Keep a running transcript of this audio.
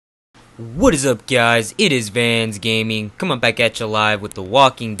What is up, guys? It is Vans Gaming coming back at you live with The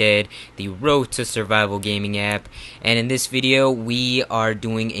Walking Dead, the Road to Survival gaming app. And in this video, we are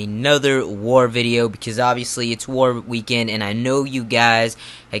doing another war video because obviously it's war weekend, and I know you guys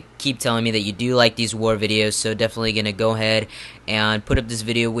keep telling me that you do like these war videos, so definitely gonna go ahead and put up this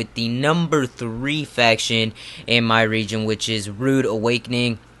video with the number 3 faction in my region, which is Rude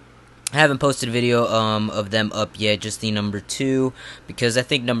Awakening. I haven't posted a video of them up yet, just the number 2, because I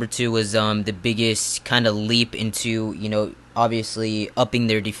think number 2 was the biggest kind of leap into, obviously upping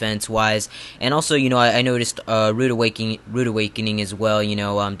their defense wise. And also, I noticed Rude Awakening as well,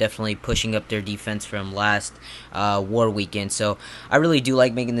 definitely pushing up their defense from last war weekend. So I really do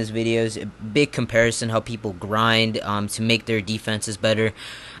like making these videos. A big comparison how people grind to make their defenses better.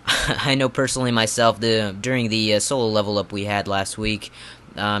 I know personally myself, during the solo level up we had last week,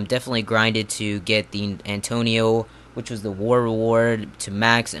 definitely grinded to get the Antonio, which was the war reward, to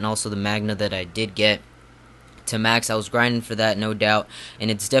max, and also the Magna that I did get to max. I was grinding for that, no doubt,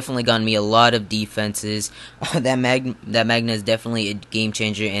 and it's definitely gotten me a lot of defenses. that Magna is definitely a game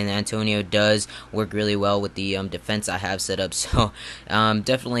changer, and Antonio does work really well with the defense I have set up. So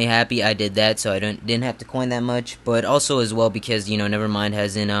definitely happy I did that, so I didn't have to coin that much, but also as well because Nevermind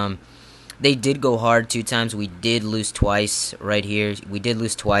has in they did go hard 2 times. We did lose twice right here. We did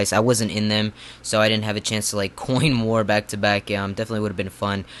lose twice. I wasn't in them, so I didn't have a chance to coin more back to back. Definitely would have been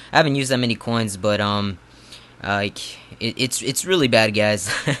fun. I haven't used that many coins, but it's really bad,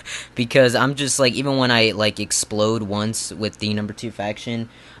 guys, because I'm just even when I explode once with the number 2 faction,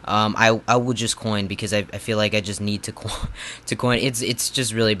 I will just coin because I feel like I just need to to coin. It's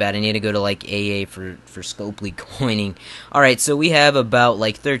just really bad. I need to go to AA for Scopely coining. All right, so we have about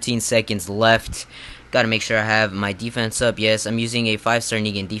 13 seconds left. Got to make sure I have my defense up. Yes, I'm using a 5-star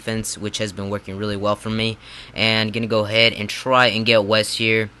Negan defense, which has been working really well for me, and gonna go ahead and try and get West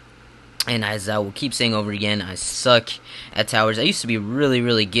here. And as I will keep saying over again, I suck at towers. I used to be really,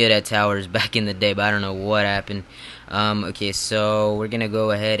 really good at towers back in the day, but I don't know what happened. Okay, so we're going to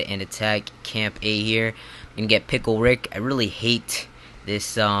go ahead and attack Camp A here. And get Pickle Rick. I really hate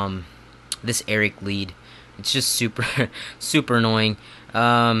this this Eric lead. It's just super, super annoying.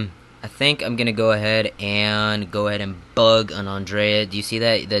 I think I'm going to go ahead and bug on Andrea. Do you see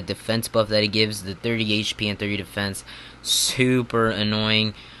that? The defense buff that he gives, the 30 HP and 30 defense. Super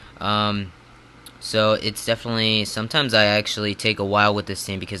annoying. So it's definitely, sometimes I actually take a while with this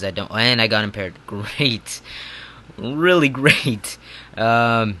team because I don't, and I got impaired. Great. Really great.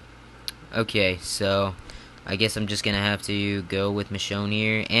 Okay, so I guess I'm just gonna have to go with Michonne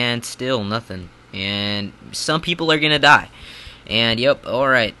here, and still nothing. And some people are gonna die. And yep,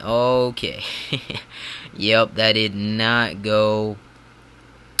 alright, okay. Yep, that did not go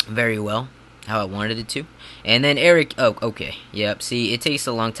very well, how I wanted it to. And then Eric, oh, okay, yep, see, it takes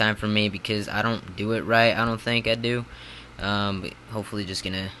a long time for me because I don't do it right, I don't think I do. But hopefully just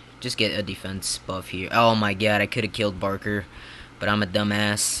gonna get a defense buff here. Oh my god, I could have killed Barker, but I'm a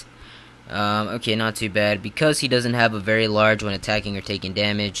dumbass. Okay, not too bad. Because he doesn't have a very large when attacking or taking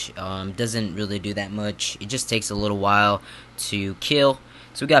damage, doesn't really do that much. It just takes a little while to kill.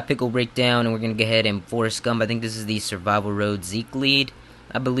 So we got Pickle Breakdown, and we're gonna go ahead and Forest Gump. I think this is the Survival Road Zeke lead,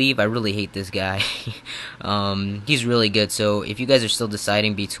 I believe. I really hate this guy. He's really good. So if you guys are still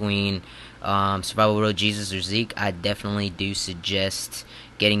deciding between Survival Road Jesus or Zeke, I definitely do suggest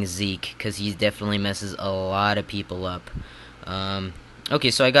getting Zeke because he definitely messes a lot of people up. Okay,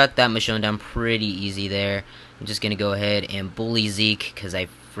 so I got that Michonne down pretty easy there. I'm just gonna go ahead and bully Zeke because I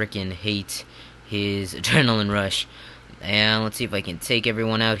freaking hate his adrenaline rush. And let's see if I can take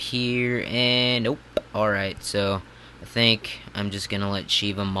everyone out here. And nope. Alright, so I think I'm just gonna let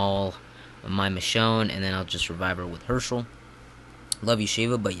Shiva maul my Michonne, and then I'll just revive her with Herschel. Love you,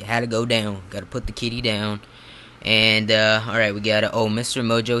 Shiva, but you had to go down. Gotta put the kitty down. And alright, we got Mr.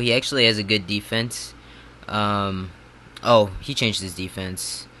 Mojo. He actually has a good defense. Oh, he changed his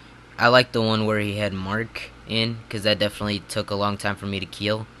defense. I like the one where he had Mark in, because that definitely took a long time for me to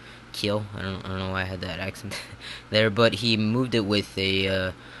kill. I don't know why I had that accent there, but he moved it with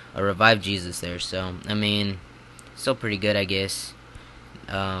a revived Jesus there. So I mean, still pretty good, I guess.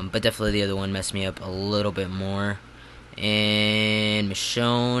 But definitely the other one messed me up a little bit more. And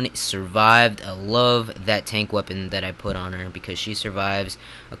Michonne survived. I love that tank weapon that I put on her because she survives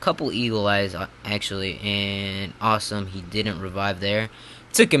a couple eagle eyes actually, and awesome. He didn't revive there.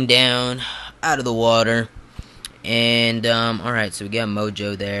 Took him down out of the water. And alright, so we got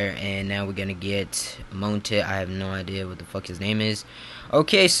Mojo there, and now we're gonna get Monte. I have no idea what the fuck his name is.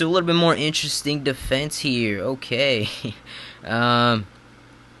 Okay, so a little bit more interesting defense here. Okay. Alright,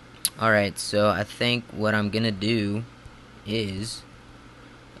 so I think what I'm gonna do is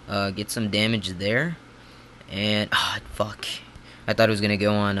get some damage there. And, fuck. I thought it was gonna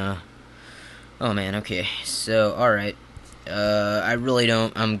go on, oh man, okay. So, alright. I really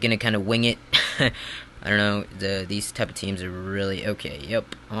don't, I'm gonna kind of wing it. I don't know, these type of teams are really, okay,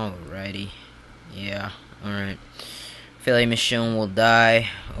 yep, alrighty. Yeah, alright. Feel like Michonne will die.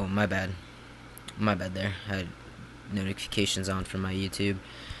 Oh, my bad. My bad there. I had notifications on from my YouTube.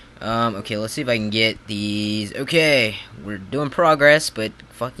 Okay, let's see if I can get these. Okay, we're doing progress, but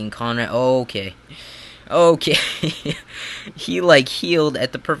fucking Conrad. Okay. Okay. He, like, healed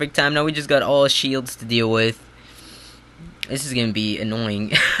at the perfect time. Now we just got all shields to deal with. This is gonna be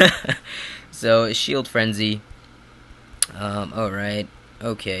annoying. So, shield frenzy. Alright.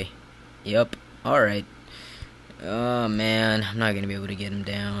 Okay. Yep. Alright. Oh, man. I'm not gonna be able to get him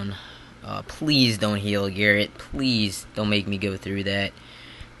down. Please don't heal, Garrett. Please don't make me go through that.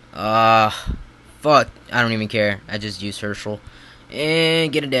 Fuck. I don't even care. I just used Herschel.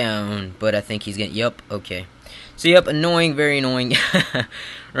 And get it down. But I think he's gonna... Yup. Okay. So, yep. Annoying. Very annoying.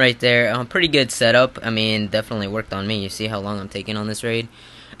 Right there. Pretty good setup. I mean, definitely worked on me. You see how long I'm taking on this raid?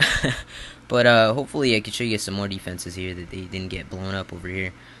 But, hopefully I could show you guys some more defenses here that they didn't get blown up over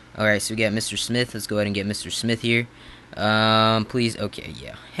here. Alright, so we got Mr. Smith. Let's go ahead and get Mr. Smith here. Please. Okay,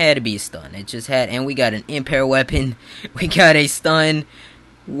 yeah. Had to be a stun. It just had... And we got an impair weapon. We got a stun.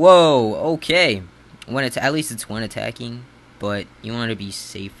 Whoa, okay. At least it's one attacking. But you want to be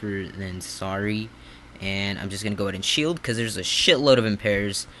safer than sorry. And I'm just going to go ahead and shield, because there's a shitload of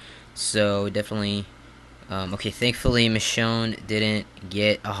impairs. So, definitely... okay, thankfully Michonne didn't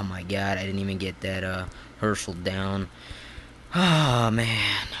get... Oh my god, I didn't even get that Herschel down. Oh,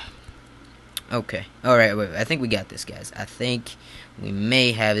 man. Okay. Alright, wait, I think we got this, guys. I think we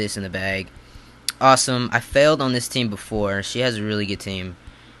may have this in the bag. Awesome. I failed on this team before. She has a really good team.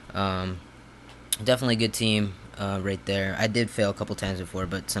 Definitely a good team right there. I did fail a couple times before,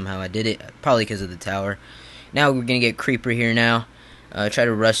 but somehow I did it. Probably because of the tower. Now we're going to get Creeper here now. Try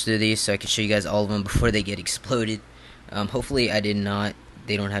to rush through these so I can show you guys all of them before they get exploded. Hopefully I did not.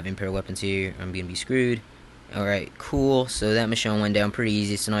 They don't have impair weapons here. I'm going to be screwed. Alright, cool. So that Michonne went down pretty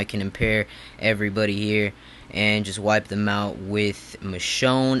easy. So now I can impair everybody here and just wipe them out with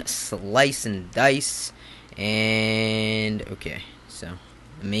Michonne. Slice and dice. And, okay. So,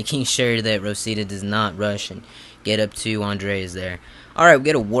 making sure that Rosita does not rush and get up to Andreas there. Alright, we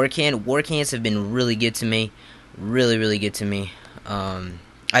got a War Can. War Cans have been really good to me. Really, really good to me.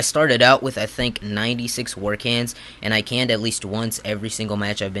 I started out with, I think, 96 War Cans, and I canned at least once every single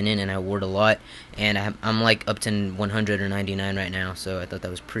match I've been in, and I warred a lot, and I'm like up to 100 or 99 right now, so I thought that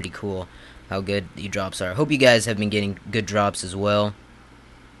was pretty cool how good the drops are. I hope you guys have been getting good drops as well.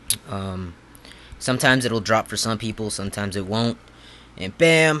 Sometimes it'll drop for some people, sometimes it won't, and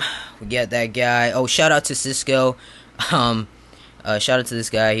bam, we got that guy. Oh, shout out to Cisco. Shout out to this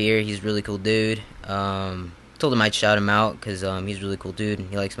guy here, he's a really cool dude. Told him I'd shout him out because he's a really cool dude and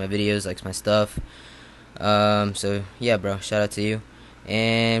he likes my videos, likes my stuff. So yeah, bro, shout out to you.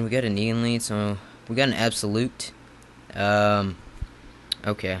 And we got a Negan lead, so we got an absolute. Okay,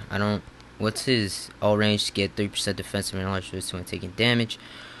 I don't. What's his all range to get 3% defensive and large resist when taking damage?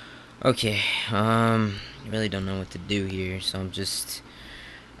 Okay, I really don't know what to do here, so I'm just.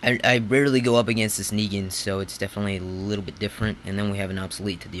 I rarely go up against this Negan, so it's definitely a little bit different. And then we have an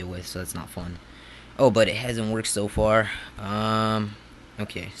obsolete to deal with, so that's not fun. Oh, but it hasn't worked so far.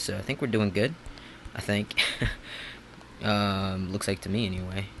 Okay, so I think we're doing good. I think. Looks like to me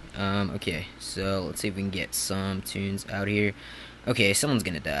anyway. Okay, so let's see if we can get some tunes out here. Okay, someone's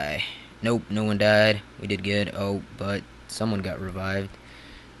gonna die. Nope, no one died. We did good. Oh, but someone got revived.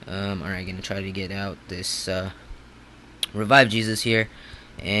 Alright, gonna try to get out this, Revive Jesus here.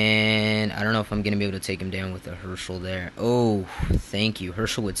 And I don't know if I'm going to be able to take him down with a Herschel there. Oh, thank you.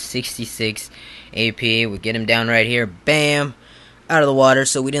 Herschel with 66 AP. We'll get him down right here. Bam! Out of the water,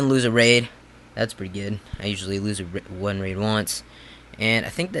 so we didn't lose a raid. That's pretty good. I usually lose one raid once. And I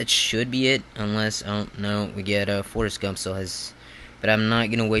think that should be it. Unless, oh, no, we get Forrest Gump still has... But I'm not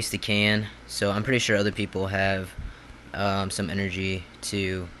going to waste the can. So I'm pretty sure other people have some energy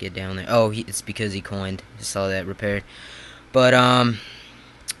to get down there. Oh, it's because he coined. I saw that repaired. But,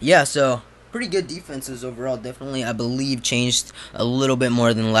 yeah, so pretty good defenses overall. Definitely, I believe, changed a little bit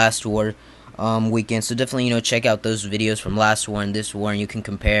more than last war weekend. So definitely, check out those videos from last war and this war, and you can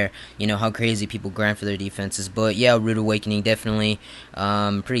compare, how crazy people grind for their defenses. But yeah, Rude Awakening definitely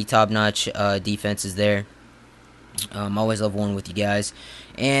pretty top-notch defenses there. Always love warring with you guys.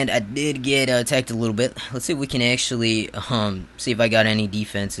 And I did get attacked a little bit. Let's see if we can actually see if I got any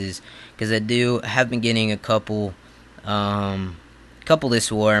defenses, because I have been getting a couple couple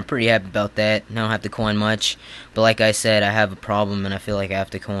this war. I'm pretty happy about that. I don't have to coin much, but like I said, I have a problem, and I feel like I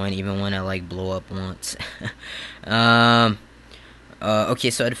have to coin even when I like blow up once. um. Okay,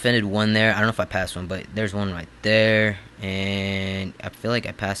 so I defended one there. I don't know if I passed one, but there's one right there, and I feel like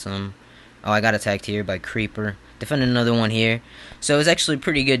I passed them. Oh, I got attacked here by Creeper. Defended another one here. So it was actually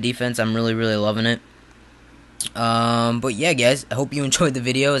pretty good defense. I'm really, really loving it. But yeah, guys, I hope you enjoyed the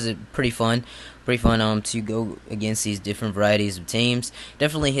video. It was pretty fun to go against these different varieties of teams.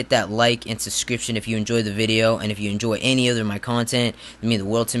 Definitely hit that like and subscription if you enjoyed the video, and if you enjoy any other of my content, it means the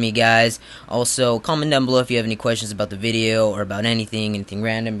world to me, guys. Also, comment down below if you have any questions about the video or about anything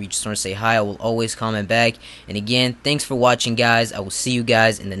random, or you just want to say hi. I will always comment back. And again, thanks for watching, guys. I will see you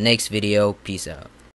guys in the next video. Peace out.